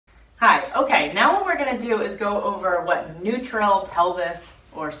Hi, okay, now what we're gonna do is go over what neutral pelvis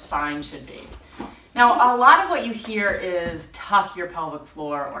or spine should be. Now, a lot of what you hear is tuck your pelvic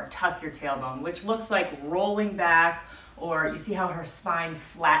floor or tuck your tailbone, which looks like rolling back, or you see how her spine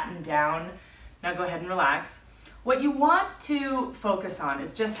flattened down. Now go ahead and relax. What you want to focus on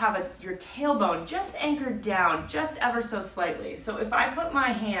is just have your tailbone just anchored down just ever so slightly. So if I put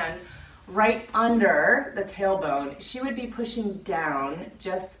my hand right under the tailbone, she would be pushing down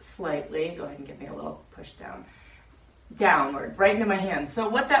just slightly. Go ahead and give me a little push down. Downward, right into my hand. So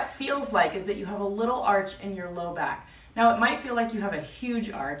what that feels like is that you have a little arch in your low back. Now it might feel like you have a huge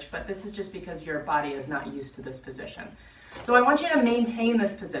arch, but this is just because your body is not used to this position. So I want you to maintain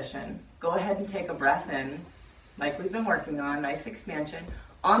this position. Go ahead and take a breath in, like we've been working on, nice expansion.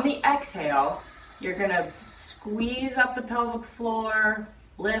 On the exhale, you're gonna squeeze up the pelvic floor,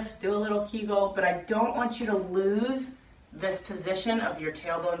 lift, do a little Kegel, but I don't want you to lose this position of your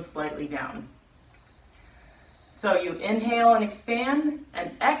tailbone slightly down. So you inhale and expand,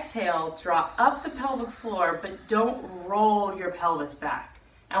 and exhale, draw up the pelvic floor, but don't roll your pelvis back.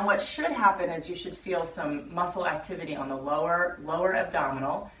 And what should happen is you should feel some muscle activity on the lower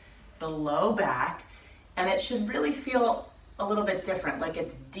abdominal, the low back, and it should really feel a little bit different, like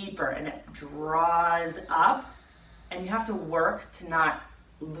it's deeper and it draws up, and you have to work to not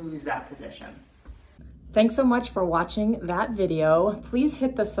lose that position. Thanks so much for watching that video. Please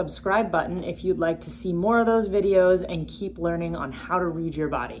hit the subscribe button if you'd like to see more of those videos and keep learning on how to read your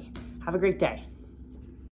body. Have a great day.